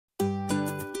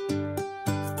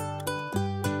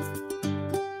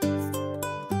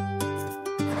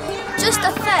Just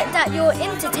the fact that you're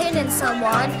entertaining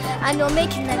someone and you're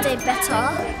making their day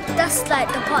better, that's like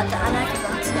the part that I like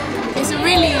about it. It's a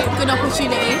really good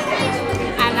opportunity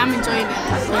and I'm enjoying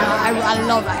it. Yeah, I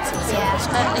love acting so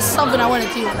much. It's something I want to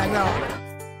do when I grow up.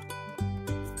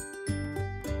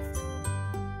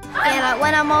 Yeah, like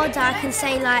when I'm older I can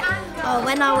say like, oh,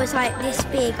 when I was like this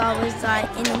big I was like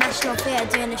in the National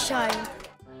Theatre doing a show.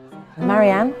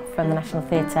 Marianne from the National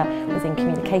Theatre was in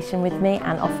communication with me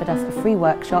and offered us a free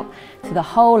workshop to the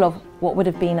whole of what would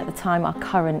have been at the time our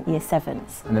current Year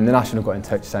 7s. And then the National got in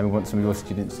touch saying we want some of your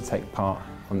students to take part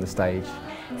on the stage.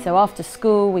 So after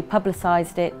school we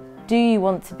publicised it. Do you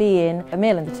want to be in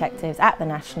Emil and Detectives at the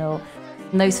National?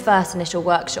 And those first initial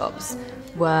workshops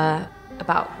were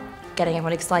about getting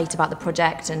everyone excited about the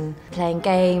project and playing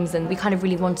games, and we kind of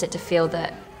really wanted it to feel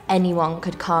that anyone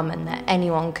could come and that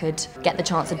anyone could get the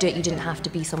chance to do it. You didn't have to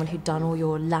be someone who'd done all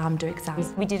your Lambda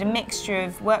exams. We did a mixture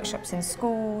of workshops in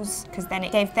schools because then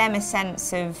it gave them a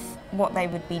sense of what they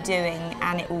would be doing,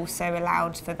 and it also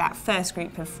allowed for that first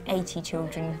group of 80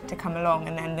 children to come along,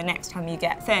 and then the next time you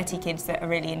get 30 kids that are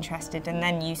really interested, and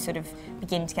then you sort of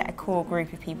begin to get a core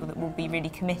group of people that will be really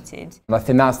committed. And I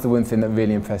think that's the one thing that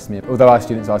really impressed me. Although our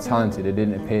students are talented, it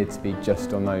didn't appear to be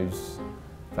just on those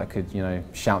that could, you know,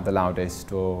 shout the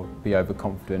loudest or be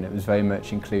overconfident. It was very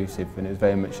much inclusive, and it was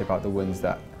very much about the ones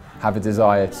that have a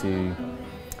desire to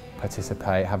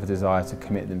participate, have a desire to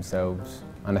commit themselves,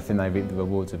 and I think they reap the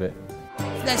rewards of it.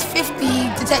 There's 50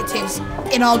 detectives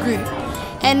in our group,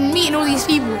 and meeting all these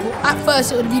people, at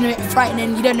first it would have been a bit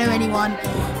frightening, you don't know anyone.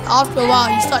 After a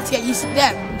while you start to get used to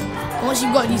them, and once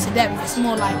you've gotten used to them, it's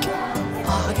more like,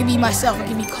 oh, I can be myself, I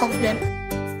can be confident.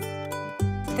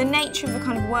 The nature of the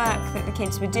kind of work that the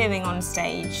kids were doing on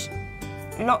stage,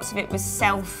 lots of it was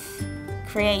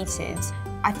self-created.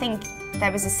 I think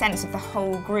there was a sense of the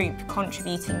whole group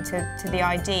contributing to the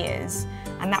ideas,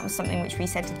 and that was something which we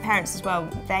said to the parents as well.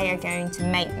 They are going to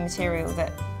make the material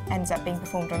that ends up being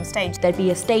performed on stage. There'd be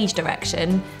a stage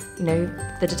direction, you know,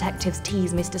 the detectives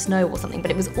tease Mr. Snow or something, but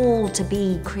it was all to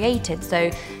be created, so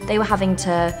they were having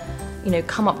to, you know,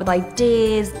 come up with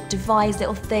ideas, devise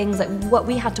little things, like what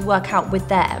we had to work out with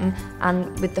them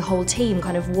and with the whole team,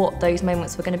 kind of what those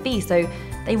moments were going to be. So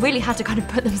they really had to kind of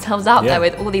put themselves out there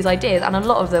with all these ideas, and a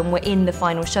lot of them were in the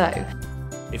final show.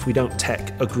 If we don't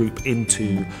take a group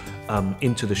into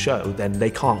the show, then they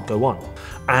can't go on.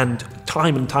 And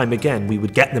time again, we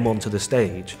would get them onto the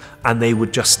stage and they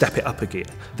would just step it up a gear.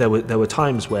 There were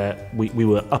times where we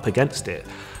were up against it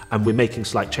and we're making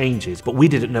slight changes, but we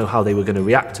didn't know how they were going to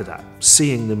react to that.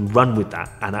 Seeing them run with that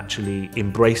and actually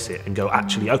embrace it and go,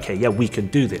 actually, okay, yeah, we can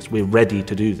do this, we're ready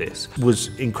to do this, was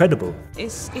incredible.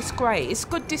 It's great, it's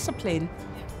good discipline.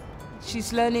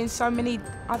 She's learning so many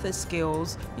other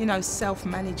skills, you know,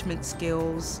 self-management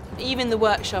skills. Even the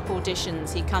workshop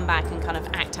auditions, he'd come back and kind of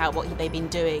act out what they'd been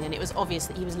doing, and it was obvious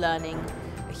that he was learning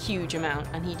a huge amount,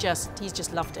 and he's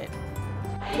just loved it.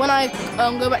 When I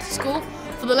go back to school,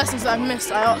 for the lessons that I've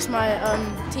missed, I ask my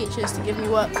teachers to give me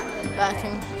work that I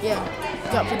can, get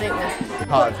up to date with.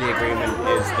 Part of the agreement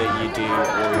is that you do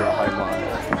all your homework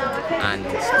and do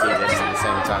this at the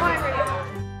same time.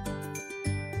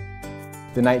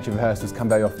 The nature of rehearsals can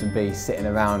very often be sitting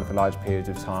around for large periods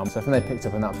of time, so I think they picked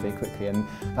up on that pretty quickly, and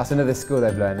that's another skill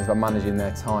they've learned, is about managing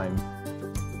their time.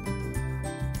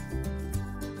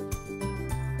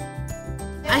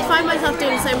 I find myself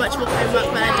doing so much more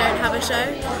homework when I don't have a show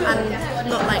and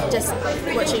not like just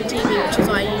watching TV, which is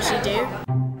what I usually do.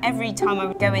 Every time I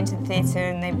would go into the theatre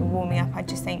and they were warming up, I'd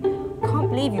just think, I can't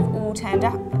believe you've all turned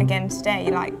up again today.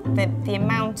 Like the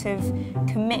amount of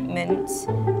commitment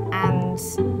and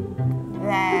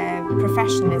their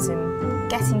professionalism,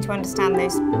 getting to understand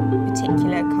those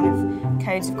particular kind of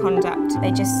codes of conduct,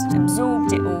 they just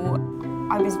absorbed it all.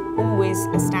 I was always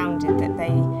astounded that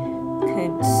they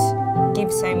could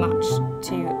give so much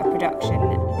to a production.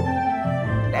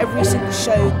 Every single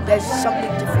show there's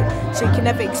something different, so you can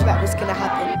never expect what's going to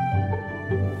happen.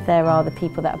 There are the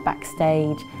people that are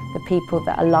backstage, the people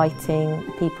that are lighting,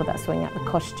 the people that are sorting out the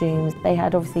costumes. They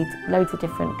had obviously loads of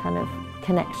different kind of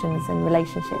connections and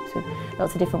relationships with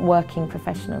lots of different working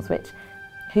professionals, which,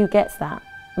 who gets that?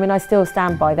 I mean, I still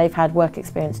stand by, they've had work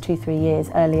experience 2-3 years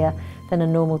earlier than a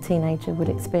normal teenager would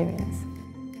experience.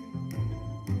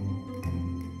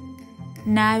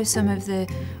 Now some of the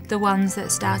ones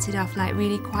that started off like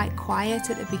really quite quiet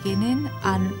at the beginning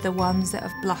and the ones that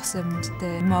have blossomed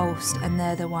the most, and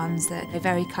they're the ones that are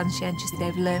very conscientious.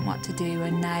 They've learnt what to do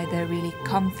and now they're really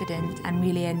confident and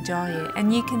really enjoy it.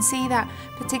 And you can see that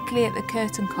particularly at the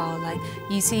curtain call, like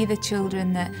you see the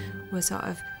children that were sort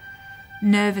of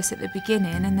nervous at the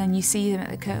beginning, and then you see them at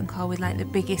the curtain call with like the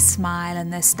biggest smile,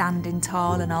 and they're standing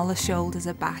tall and all the shoulders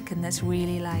are back, and there's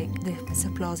really like, this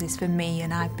applause is for me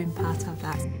and I've been part of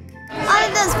that. All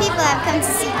of those people have come to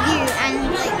see you,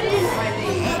 and like,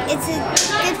 it's a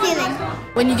good feeling.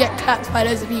 When you get clapped by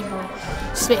loads of people, it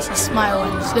just makes you smile,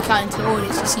 and just look out into the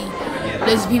audience, you see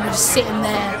loads of people just sitting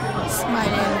there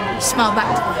smiling, and you smile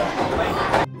back to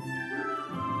them.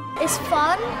 It's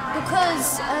fun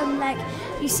because like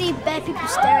you see bare people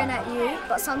staring at you,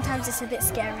 but sometimes it's a bit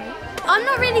scary. I'm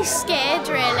not really scared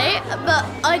really, but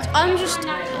I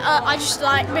just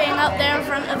like being up there in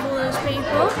front of all those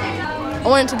people. I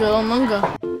want it to go on longer.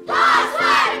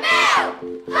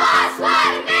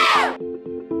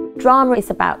 Drama is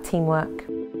about teamwork.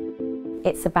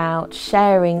 It's about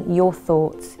sharing your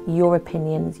thoughts, your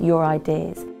opinions, your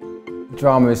ideas.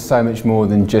 Drama is so much more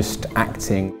than just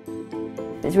acting.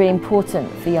 It's really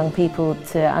important for young people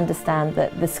to understand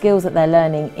that the skills that they're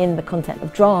learning in the content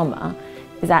of drama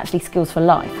is actually skills for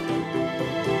life.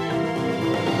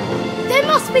 There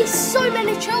must be so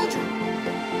many children.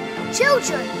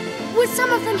 Children, would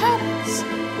some of them help us?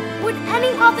 Would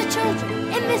any other children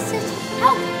in this city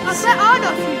help us? I bet I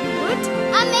know a few who would.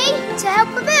 And me, to help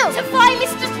a bill. To find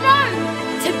Mr. Snow.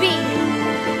 To be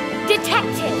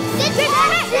detectives.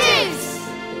 Detectives!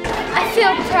 I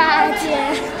feel proud,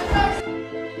 yeah.